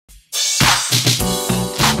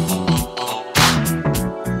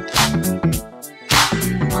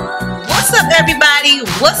everybody?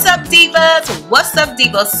 What's up, divas? What's up,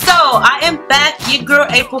 divas? So I am back, your girl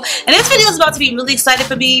April, and this video is about to be really exciting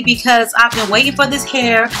for me because I've been waiting for this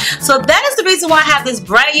hair. So that is the reason why I have this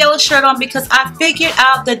bright yellow shirt on, because I figured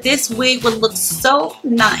out that this wig would look so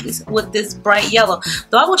nice with this bright yellow.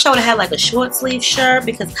 Though I wish I would have had like a short sleeve shirt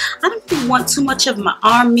because I don't really want too much of my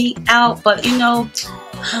arm meat out, but you know,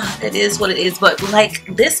 it is what it is. But like,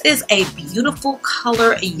 this is a beautiful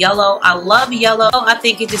color, yellow. I love yellow. I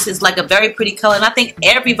think it just is like a very pretty color, and I think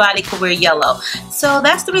everybody could wear yellow. So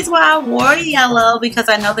that's the reason why I wore yellow, because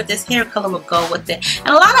I know that this hair color will go with it, and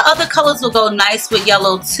a lot of other colors will go nice with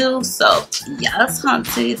yellow too. So yes,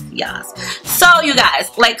 hunties, yes. So you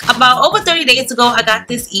guys, like about over 30 days ago, I got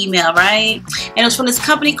this email, right? And it was from this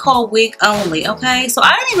company called Wig Only. Okay, so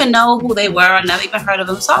I didn't even know who they were. I never even heard of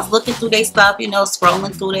them. So I was looking through their stuff, you know,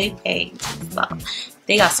 scrolling through their page and stuff.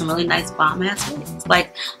 They got some really nice bomb ass wigs.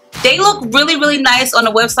 Like, they look really nice on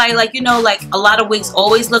the website. Like, you know, like a lot of wigs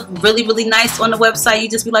always look really nice on the website. You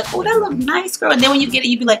just be like, oh, that look nice, girl. And then when you get it,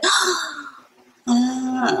 you be like,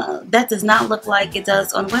 that does not look like it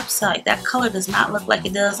does on the website. That color does not look like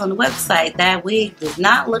it does on the website. That wig does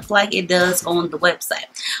not look like it does on the website.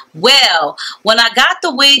 Well, when I got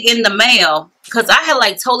the wig in the mail, because I had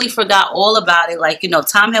like totally forgot all about it. Like, you know,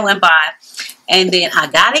 time had went by. And then I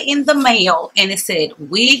got it in the mail and it said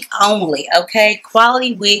wig only, okay?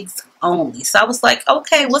 Quality wigs only. So I was like,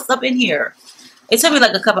 okay, what's up in here? It took me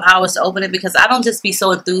like a couple hours to open it because I don't just be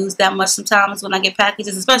so enthused that much sometimes when I get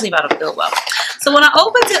packages, especially if I don't feel well. So when I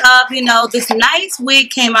opened it up, you know, this nice wig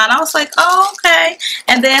came out. I was like, oh, okay.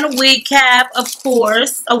 And then a wig cap, of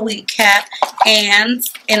course, a wig cap, and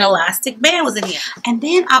an elastic band was in here. And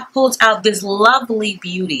then I pulled out this lovely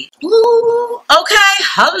beauty. Ooh, okay,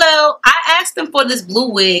 hello. I asked them for this blue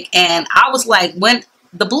wig, and I was like, when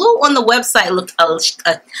the blue on the website looked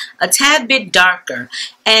a tad bit darker.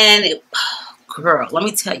 And it, girl, let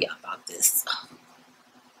me tell you about this.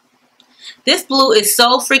 This blue is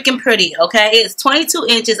so freaking pretty, okay? It's 22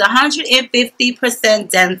 inches, 150%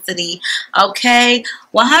 density, okay?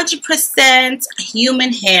 100%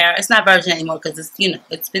 human hair. It's not virgin anymore because it's, you know,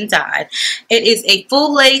 it's been dyed. It is a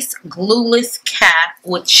full lace, glueless cap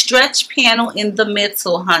with stretch panel in the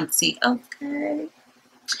middle, hunty, okay?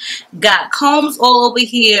 Got combs all over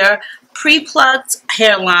here, pre-plucked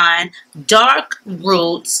hairline, dark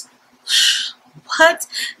roots. What?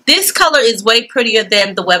 This color is way prettier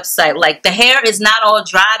than the website. Like, the hair is not all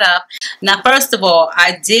dried up. Now, first of all,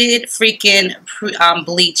 I did freaking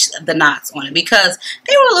bleach the knots on it because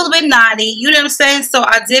they were a little bit knotty. You know what I'm saying? So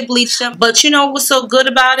I did bleach them. But you know what's so good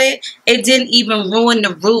about it? It didn't even ruin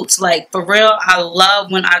the roots. Like, for real, I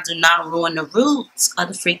love when I do not ruin the roots of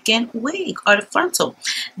the freaking wig or the frontal.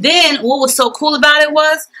 Then, what was so cool about it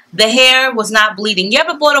was the hair was not bleeding. You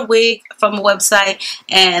ever bought a wig from a website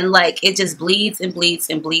and like it just bleeds and bleeds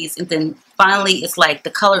and bleeds, and then finally it's like the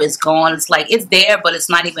color is gone. It's like it's there, but it's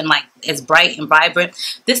not even like as bright and vibrant.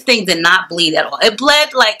 This thing did not bleed at all. It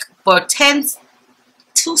bled like for 2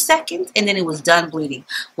 seconds, and then it was done bleeding,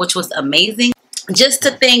 which was amazing. Just to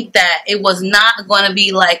think that it was not going to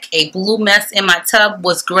be like a blue mess in my tub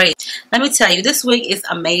was great. Let me tell you, this wig is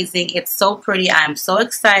amazing. It's so pretty. I am so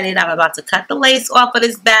excited. I'm about to cut the lace off of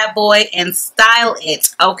this bad boy and style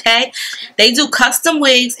it, okay? They do custom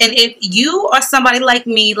wigs, and if you are somebody like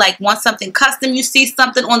me, like want something custom, you see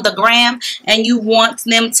something on the gram and you want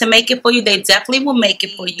them to make it for you, they definitely will make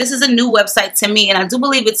it for you. This is a new website to me, and I do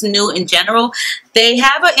believe it's new in general. They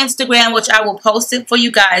have an Instagram, which I will post it for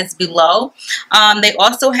you guys below. They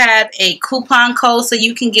also have a coupon code, so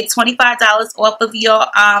you can get $25 off of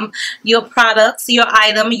your products, your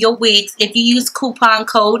item, your wigs, if you use coupon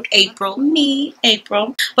code April. Me,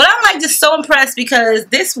 April. But I'm like just so impressed because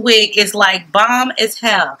this wig is like bomb as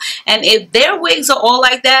hell. And if their wigs are all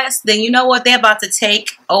like that, then you know what? They're about to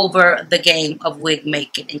take over the game of wig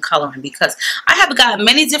making and coloring, because I have gotten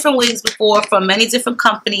many different wigs before from many different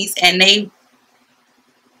companies, and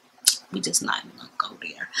we just not even gonna go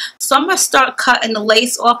there. So I'm gonna start cutting the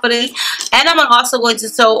lace off of it, and I'm also going to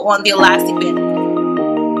sew on the elastic band.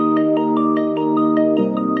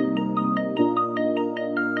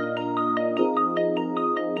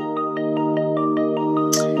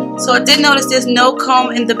 So I did notice there's no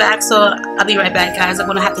comb in the back, so I'll be right back, guys. I'm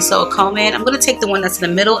gonna have to sew a comb in. I'm gonna take the one that's in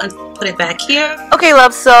the middle and put it back here. Okay,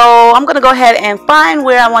 love, so I'm gonna go ahead and find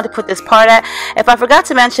where I want to put this part at. If I forgot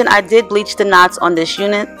to mention, I did bleach the knots on this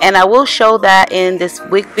unit, and I will show that in this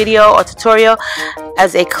wig video or tutorial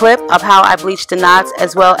as a clip of how I bleached the knots,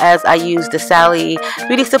 as well as I used the Sally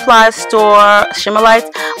Beauty Supply store shimmer lights.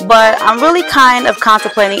 But I'm really kind of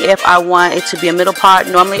contemplating if I want it to be a middle part.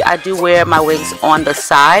 Normally I do wear my wigs on the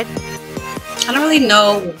side. I don't really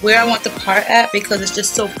know where I want the part at because it's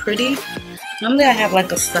just so pretty. Normally I have like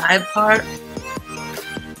a side part.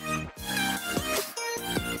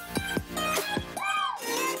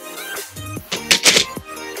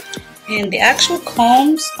 And the actual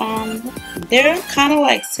combs, they're kind of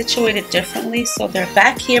like situated differently. So they're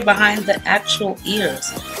back here behind the actual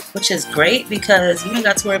ears, which is great because you don't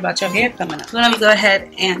got to worry about your hair coming up. So let me go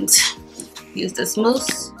ahead and use this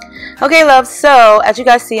mousse. Okay, love, so as you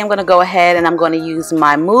guys see, I'm going to go ahead and I'm going to use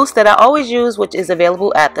my mousse that I always use, which is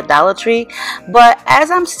available at the Dollar Tree. But as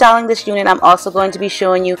I'm styling this unit, I'm also going to be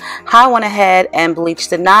showing you how I went ahead and bleached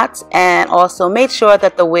the knots and also made sure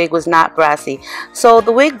that the wig was not brassy. So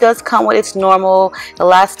the wig does come with its normal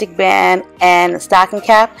elastic band and stocking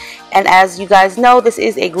cap. And as you guys know, this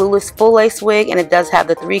is a glueless full lace wig and it does have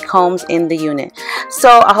the 3 combs in the unit.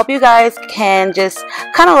 So I hope you guys can just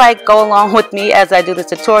kind of like go along with me as I do this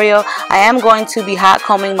tutorial. I am going to be hot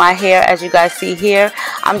combing my hair as you guys see here.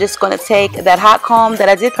 I'm just going to take that hot comb that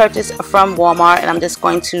I did purchase from Walmart and I'm just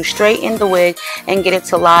going to straighten the wig and get it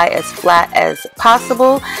to lie as flat as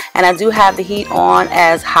possible. And I do have the heat on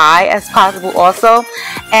as high as possible also.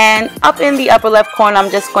 And up in the upper left corner, I'm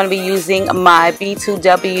just going to be using my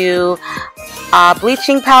B2W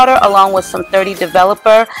bleaching powder along with some 30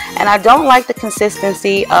 developer. And I don't like the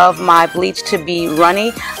consistency of my bleach to be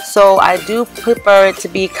runny, so I do prefer it to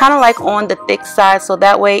be kind of like on the thick side so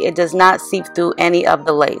that way it does not seep through any of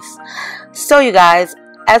the lace. So you guys,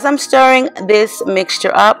 as I'm stirring this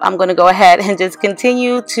mixture up, I'm going to go ahead and just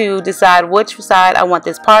continue to decide which side I want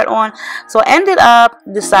this part on. So I ended up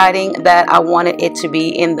deciding that I wanted it to be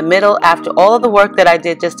in the middle. After all of the work that I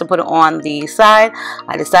did just to put it on the side,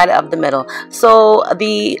 I decided of the middle. So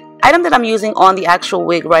the item that I'm using on the actual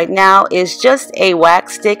wig right now is just a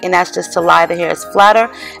wax stick, and that's just to lie the hairs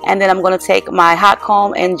flatter. And then I'm going to take my hot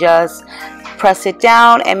comb and just press it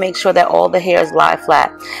down and make sure that all the hairs lie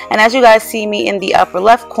flat. And as you guys see me in the upper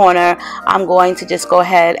left corner, I'm going to just go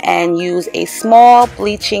ahead and use a small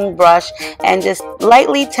bleaching brush and just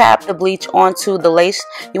lightly tap the bleach onto the lace.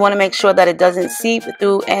 You want to make sure that it doesn't seep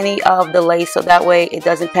through any of the lace so that way it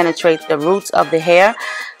doesn't penetrate the roots of the hair.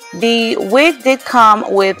 The wig did come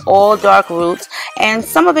with all dark roots and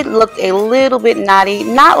some of it looked a little bit knotty,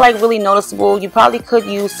 not like really noticeable. You probably could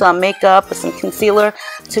use some makeup or some concealer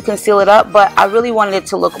to conceal it up, but I really wanted it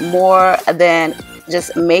to look more than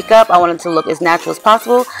just makeup. I wanted it to look as natural as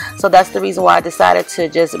possible, so that's the reason why I decided to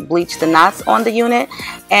just bleach the knots on the unit.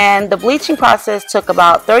 And the bleaching process took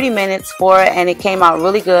about 30 minutes for it and it came out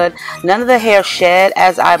really good. None of the hair shed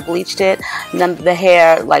as I bleached it, none of the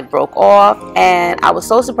hair like broke off, and I was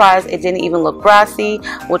so surprised it didn't even look brassy,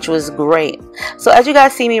 which was great. So as you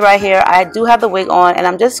guys see me right here, I do have the wig on and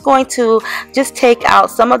I'm just going to just take out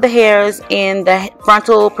some of the hairs in the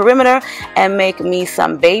frontal perimeter and make me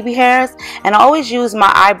some baby hairs. And I always use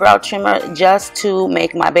my eyebrow trimmer just to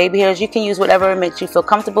make my baby hairs. You can use whatever makes you feel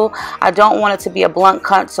comfortable. I don't want it to be a blunt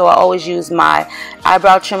cut, so I always use my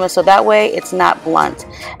eyebrow trimmer so that way it's not blunt.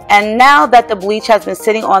 And now that the bleach has been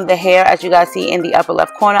sitting on the hair, as you guys see in the upper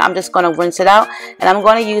left corner, I'm just going to rinse it out and I'm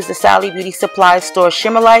going to use the Sally Beauty Supply Store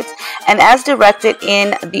Shimmer Lights. And as directed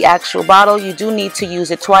in the actual bottle, you do need to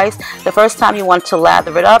use it twice. The first time you want to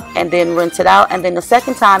lather it up and then rinse it out, and then the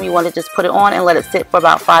second time you want to just put it on and let it sit for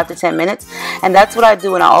about 5 to 10 minutes. And that's what I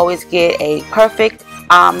do, and I always get a perfect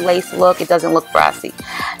lace look. It doesn't look brassy.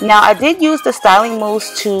 Now I did use the styling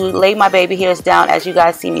mousse to lay my baby hairs down as you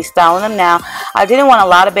guys see me styling them now. I didn't want a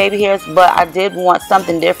lot of baby hairs, but I did want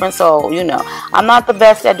something different. So you know, I'm not the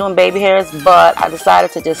best at doing baby hairs, but I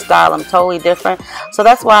decided to just style them totally different. So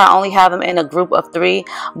that's why I only have them in a group of 3.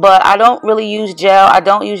 But I don't really use gel. I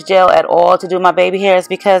don't use gel at all to do my baby hairs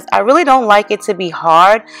because I really don't like it to be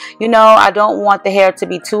hard. You know, I don't want the hair to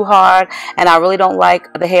be too hard, and I really don't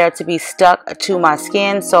like the hair to be stuck to my skin.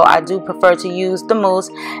 So I do prefer to use the mousse,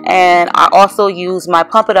 and I also use my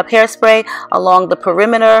Pump It Up hairspray along the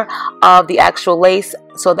perimeter of the actual lace,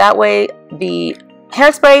 so that way the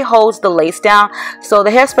hairspray holds the lace down. So the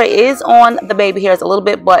hairspray is on the baby hairs a little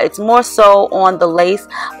bit, but it's more so on the lace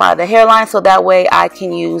by the hairline, so that way I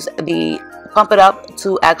can use the Pump It Up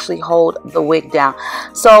to actually hold the wig down.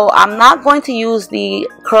 So I'm not going to use the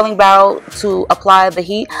curling barrel to apply the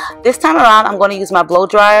heat. This time around I'm going to use my blow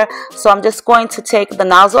dryer. So I'm just going to take the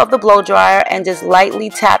nozzle of the blow dryer and just lightly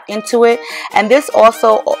tap into it, and this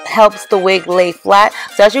also helps the wig lay flat.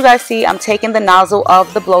 So as you guys see, I'm taking the nozzle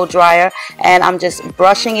of the blow dryer and I'm just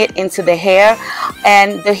brushing it into the hair,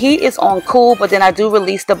 and the heat is on cool, but then I do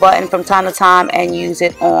release the button from time to time and use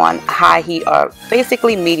it on high heat, or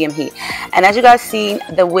basically medium heat. And as you guys see,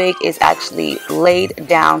 the wig is actually laid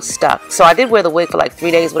down stuck. So I did wear the wig for like 3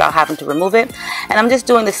 days days without having to remove it. And I'm just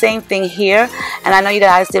doing the same thing here. And I know you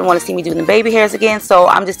guys didn't want to see me doing the baby hairs again, so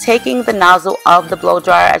I'm just taking the nozzle of the blow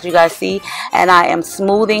dryer, as you guys see, and I am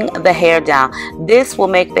smoothing the hair down. This will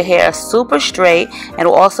make the hair super straight, and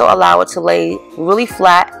will also allow it to lay really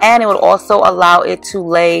flat, and it will also allow it to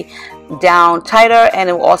lay down tighter, and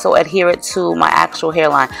it will also adhere it to my actual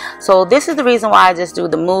hairline. So this is the reason why I just do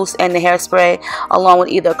the mousse and the hairspray along with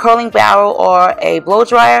either a curling barrel or a blow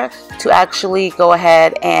dryer to actually go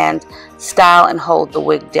ahead and style and hold the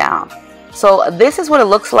wig down. So this is what it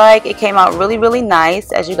looks like. It came out really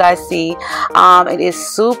nice, as you guys see. It is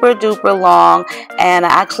super duper long, and I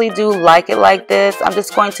actually do like it like this. I'm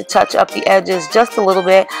just going to touch up the edges just a little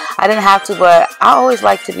bit. I didn't have to, but I always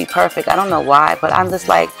like to be perfect. I don't know why, but I'm just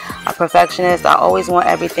like a perfectionist. I always want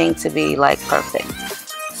everything to be like perfect.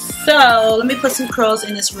 So let me put some curls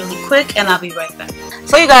in this really quick, and I'll be right back.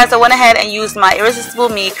 So you guys, I went ahead and used my Irresistible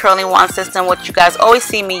Me curling wand system, which you guys always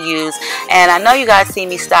see me use, and I know you guys see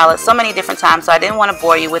me style it so many different times, so I didn't want to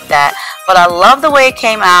bore you with that. But I love the way it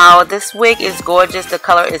came out. This wig is gorgeous. The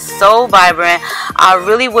color is so vibrant. I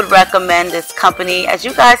really would recommend this company. As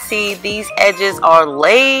you guys see, these edges are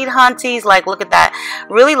laid, hunties. Like, look at that.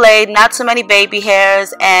 Really laid, not too many baby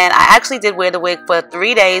hairs, and I actually did wear the wig for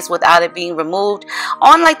 3 days without it being removed.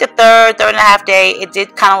 On like the third and a half day, it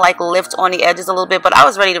did kind of like lift on the edges a little bit, but I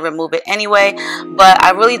was ready to remove it anyway. But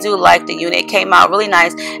I really do like the unit. It came out really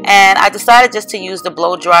nice, and I decided just to use the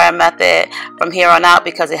blow dryer method from here on out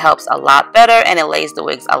because it helps a lot better and it lays the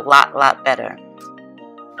wigs a lot better.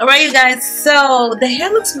 Alright you guys, so the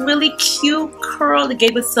hair looks really cute, curled. It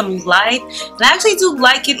gave it some life, and I actually do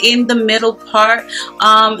like it in the middle part.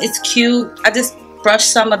 It's cute. I just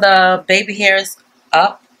brushed some of the baby hairs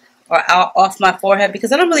up or out off my forehead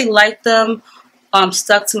because I don't really like them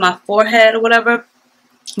stuck to my forehead or whatever.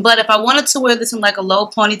 But if I wanted to wear this in like a low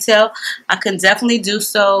ponytail, I can definitely do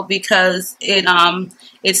so because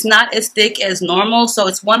it's not as thick as normal, so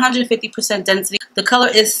it's 150% density. The color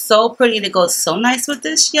is so pretty and it goes so nice with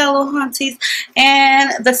this yellow, hunties.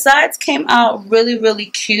 And the sides came out really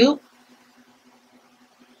cute.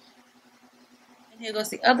 And here goes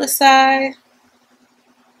the other side.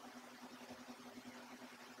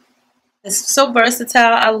 It's so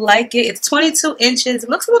versatile. I like it. It's 22 inches. It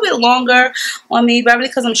looks a little bit longer on me, probably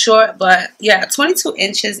because I'm short, but yeah, 22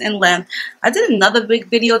 inches in length. I did another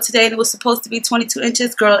big video today and it was supposed to be 22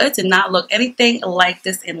 inches. Girl, it did not look anything like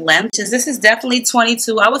this in length. This is definitely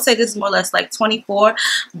 22. I would say this is more or less like 24,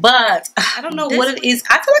 but I don't know what it is.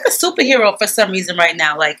 I feel like a superhero for some reason right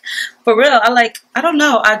now. Like, for real, I don't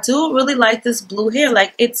know. I do really like this blue hair.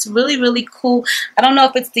 Like, it's really cool. I don't know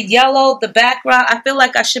if it's the yellow, the background. I feel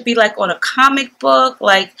like I should be like on a comic book,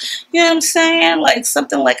 like, you know what I'm saying? Like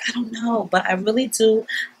something like, I don't know, but I really do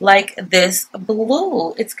like this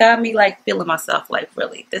blue. It's got me like feeling myself, like,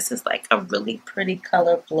 really, this is like a really pretty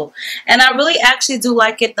color blue. And I really actually do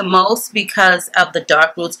like it the most because of the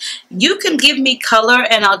dark roots. You can give me color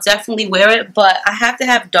and I'll definitely wear it, but I have to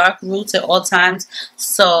have dark roots at all times.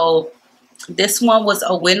 So this one was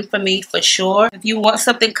a win for me for sure. If you want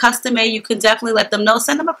something custom made, you can definitely let them know.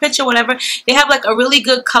 Send them a picture, whatever. They have like a really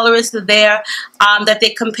good colorist there that they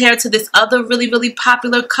compare to this other really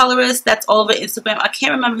popular colorist that's all over Instagram. I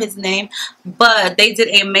can't remember his name, but they did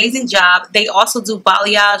an amazing job. They also do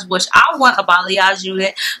balayage, which I want a balayage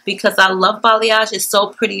unit because I love balayage. It's so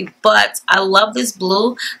pretty, but I love this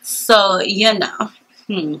blue, so you know.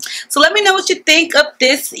 So let me know what you think of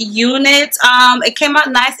this unit. It came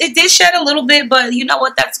out nice. It did shed a little bit, but you know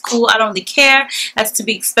what? That's cool. I don't really care. That's to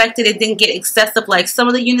be expected. It didn't get excessive like some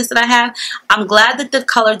of the units that I have. I'm glad that the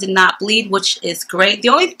color did not bleed, which is great. The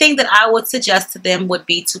only thing that I would suggest to them would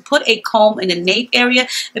be to put a comb in the nape area.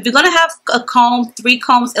 If you're going to have a comb, 3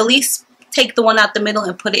 combs, at least take the one out the middle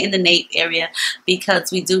and put it in the nape area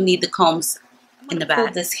because we do need the combs in the back.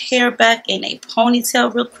 Pull this hair back in a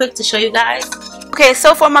ponytail real quick to show you guys. Okay,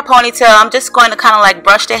 so for my ponytail, I'm just going to kind of like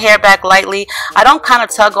brush the hair back lightly. I don't kind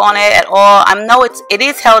of tug on it at all. I know it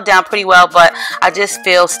is held down pretty well, but I just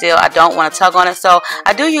feel still I don't want to tug on it. So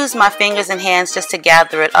I do use my fingers and hands just to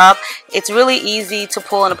gather it up. It's really easy to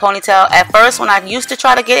pull in a ponytail. At first, when I used to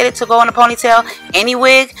try to get it to go in a ponytail, any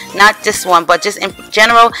wig, not this one, but just in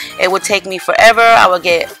general, it would take me forever. I would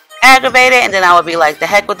get aggravated and then I would be like, the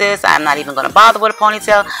heck with this, I'm not even going to bother with a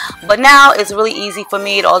ponytail. But now it's really easy for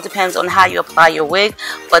me. It all depends on how you apply your wig,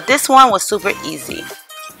 but this one was super easy.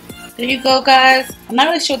 There you go, guys. I'm not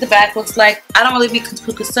really sure what the back looks like. I don't really be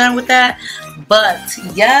concerned with that, but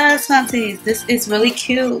yes, hunties, this is really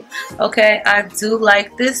cute. Okay, I do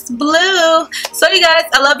like this blue. So you guys,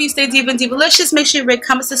 I love you. Stay deep and deep delicious. Make sure you rate,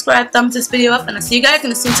 comment, subscribe, thumbs this video up, and I'll see you guys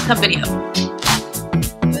in a soon to come video.